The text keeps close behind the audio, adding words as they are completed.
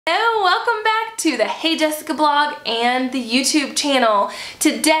Hello, welcome back to the Hey Jessica blog and the YouTube channel.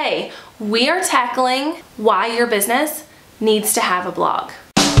 Today we are tackling why your business needs to have a blog.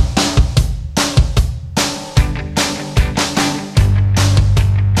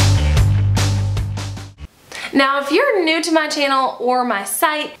 Now, if you're new to my channel or my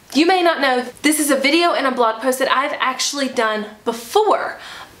site, you may not know this is a video and a blog post that I've actually done before,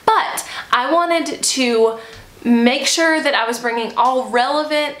 but I wanted to make sure that I was bringing all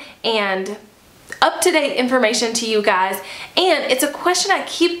relevant and up-to-date information to you guys. And it's a question I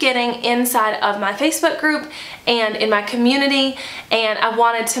keep getting inside of my Facebook group and in my community, and I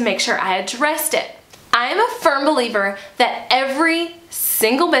wanted to make sure I addressed it. I am a firm believer that every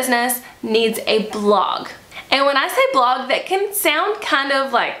single business needs a blog. And when I say blog, that can sound kind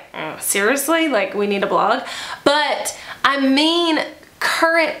of like, seriously? Like we need a blog? But I mean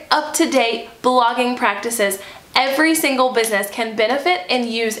current, up-to-date blogging practices. Every single business can benefit and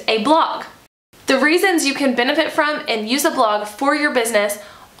use a blog. The reasons you can benefit from and use a blog for your business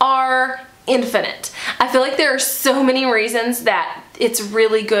are infinite. I feel like there are so many reasons that it's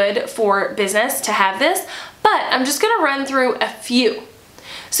really good for business to have this, but I'm just gonna run through a few.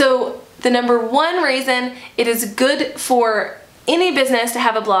 So the number one reason it is good for any business to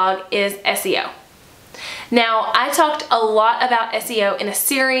have a blog is SEO. Now, I talked a lot about SEO in a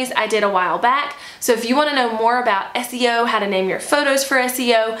series I did a while back, so if you want to know more about SEO, how to name your photos for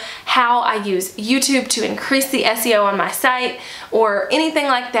SEO, how I use YouTube to increase the SEO on my site, or anything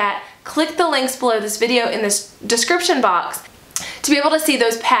like that, click the links below this video in this description box to be able to see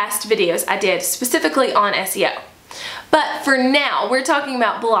those past videos I did specifically on SEO. But for now, we're talking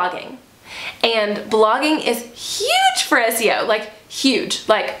about blogging. And blogging is huge for SEO, like huge,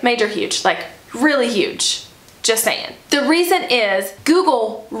 like major huge, like really huge. Just saying. The reason is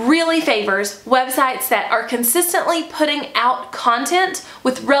Google really favors websites that are consistently putting out content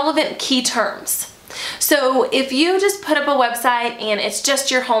with relevant key terms. So if you just put up a website and it's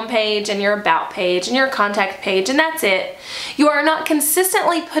just your homepage and your about page and your contact page and that's it, you are not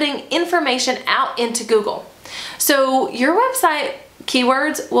consistently putting information out into Google. So your website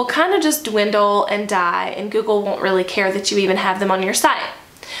keywords will kind of just dwindle and die, and Google won't really care that you even have them on your site.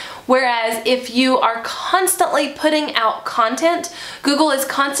 Whereas if you are constantly putting out content, Google is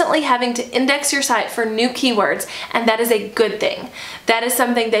constantly having to index your site for new keywords, and that is a good thing. That is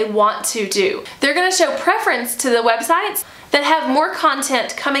something they want to do. They're going to show preference to the websites that have more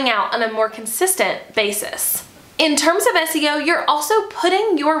content coming out on a more consistent basis. In terms of SEO, you're also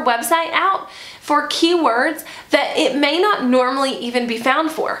putting your website out for keywords that it may not normally even be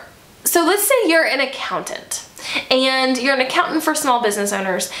found for. So let's say you're an accountant. And you're an accountant for small business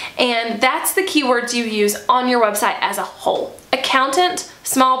owners, and that's the keywords you use on your website as a whole. Accountant,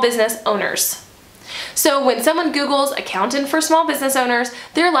 small business owners. So when someone Googles accountant for small business owners,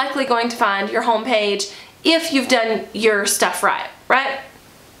 they're likely going to find your homepage if you've done your stuff right?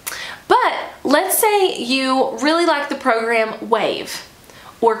 But let's say you really like the program Wave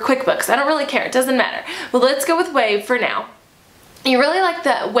or QuickBooks. I don't really care, it doesn't matter. But let's go with Wave for now. You really like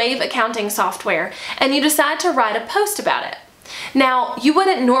the Wave accounting software and you decide to write a post about it. Now, you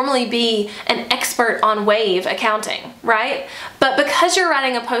wouldn't normally be an expert on Wave accounting, right? But because you're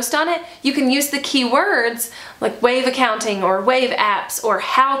writing a post on it, you can use the keywords like Wave accounting or Wave apps or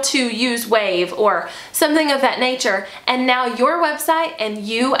how to use Wave or something of that nature, and now your website and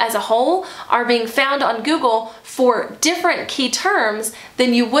you as a whole are being found on Google for different key terms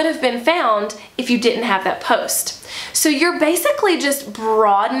than you would have been found if you didn't have that post. So you're basically just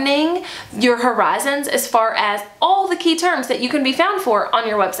broadening your horizons as far as all the key terms that you can be found for on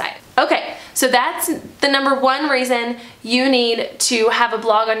your website. Okay, so that's the number one reason you need to have a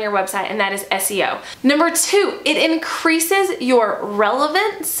blog on your website, and that is SEO. Number two, it increases your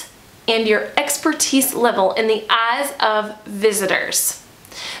relevance and your expertise level in the eyes of visitors.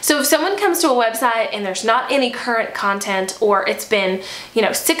 So if someone comes to a website and there's not any current content, or it's been,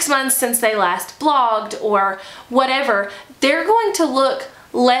 6 months since they last blogged or whatever, they're going to look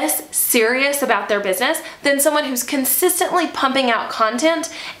less serious about their business than someone who's consistently pumping out content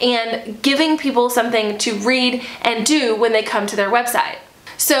and giving people something to read and do when they come to their website.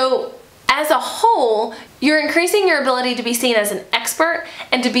 So as a whole, you're increasing your ability to be seen as an expert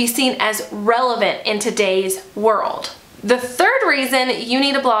and to be seen as relevant in today's world. The third reason you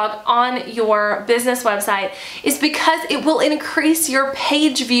need a blog on your business website is because it will increase your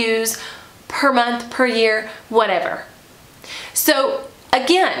page views per month, per year, whatever. So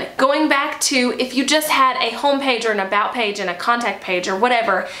again, going back to if you just had a homepage or an about page and a contact page or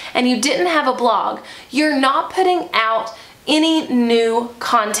whatever, and you didn't have a blog, you're not putting out any new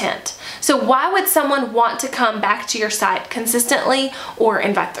content. So why would someone want to come back to your site consistently or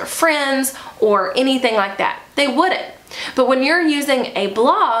invite their friends or anything like that? They wouldn't. But when you're using a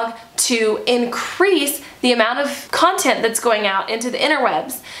blog to increase the amount of content that's going out into the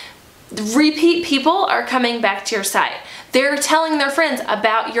interwebs, repeat people are coming back to your site. They're telling their friends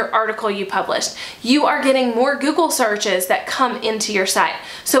about your article you published. You are getting more Google searches that come into your site.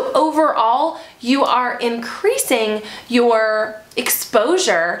 So overall, you are increasing your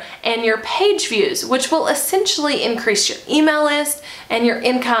exposure and your page views, which will essentially increase your email list and your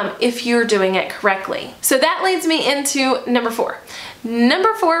income if you're doing it correctly. So that leads me into number 4.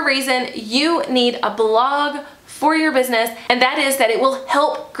 Number 4 reason you need a blog for your business, and that is that it will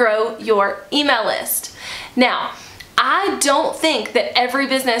help grow your email list. Now, I don't think that every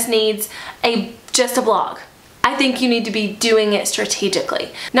business needs just a blog. I think you need to be doing it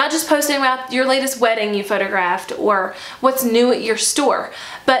strategically. Not just posting about your latest wedding you photographed or what's new at your store,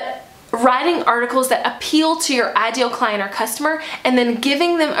 but writing articles that appeal to your ideal client or customer and then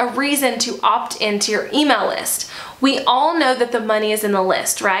giving them a reason to opt into your email list. We all know that the money is in the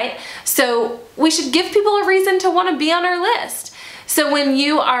list, right? So we should give people a reason to want to be on our list. So when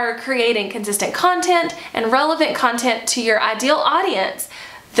you are creating consistent content and relevant content to your ideal audience,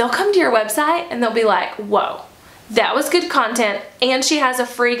 they'll come to your website and they'll be like, whoa, that was good content, and she has a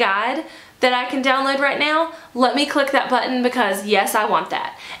free guide that I can download right now. Let me click that button because yes, I want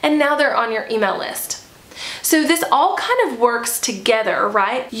that. And now they're on your email list. So this all kind of works together,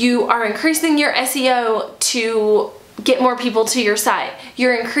 right? You are increasing your SEO to get more people to your site.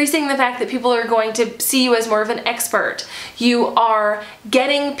 You're increasing the fact that people are going to see you as more of an expert. You are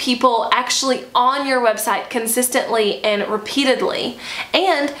getting people actually on your website consistently and repeatedly.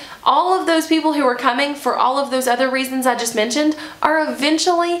 And all of those people who are coming for all of those other reasons I just mentioned are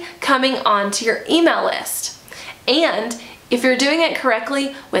eventually coming onto your email list. And if you're doing it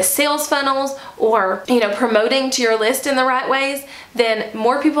correctly with sales funnels or, promoting to your list in the right ways, then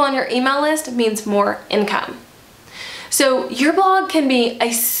more people on your email list means more income. So your blog can be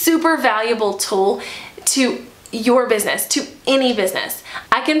a super valuable tool to your business, to any business.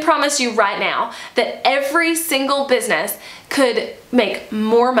 I can promise you right now that every single business could make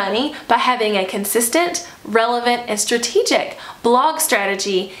more money by having a consistent, relevant, and strategic blog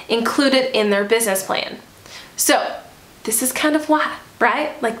strategy included in their business plan. So this is kind of why,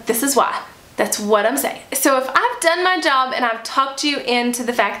 right? Like, this is why. That's what I'm saying. So if I've done my job and I've talked you into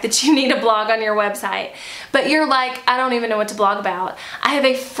the fact that you need a blog on your website, but you're like, I don't even know what to blog about, I have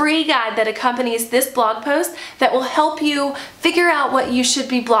a free guide that accompanies this blog post that will help you figure out what you should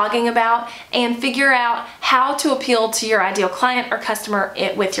be blogging about and figure out how to appeal to your ideal client or customer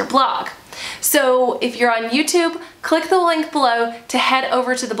with your blog. So if you're on YouTube, click the link below to head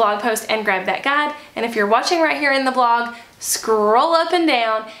over to the blog post and grab that guide. And if you're watching right here in the blog, scroll up and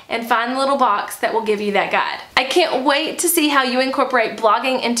down and find the little box that will give you that guide. I can't wait to see how you incorporate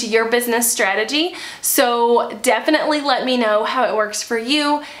blogging into your business strategy. So definitely let me know how it works for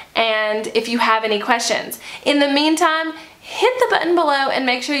you and if you have any questions. In the meantime, hit the button below and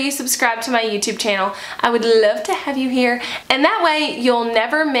make sure you subscribe to my YouTube channel. I would love to have you here, and that way you'll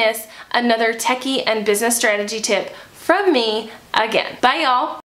never miss another techie and business strategy tip from me again. Bye y'all.